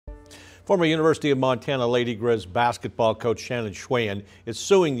Former University of Montana Lady Griz basketball coach Shannon Schweyen is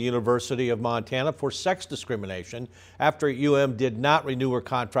suing the University of Montana for sex discrimination after UM did not renew her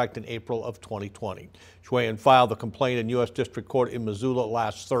contract in April of 2020. Schweyen filed the complaint in U.S. District Court in Missoula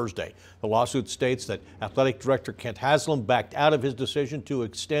last Thursday. The lawsuit states that Athletic Director Kent Haslam backed out of his decision to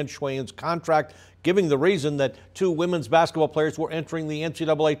extend Schweyen's contract, giving the reason that two women's basketball players were entering the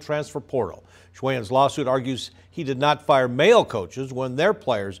NCAA transfer portal. Schweyen's lawsuit argues he did not fire male coaches when their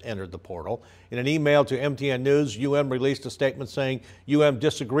players entered the portal. In an email to MTN News, UM released a statement saying UM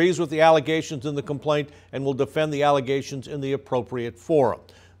disagrees with the allegations in the complaint and will defend the allegations in the appropriate forum.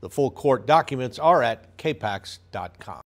 The full court documents are at KPAX.com.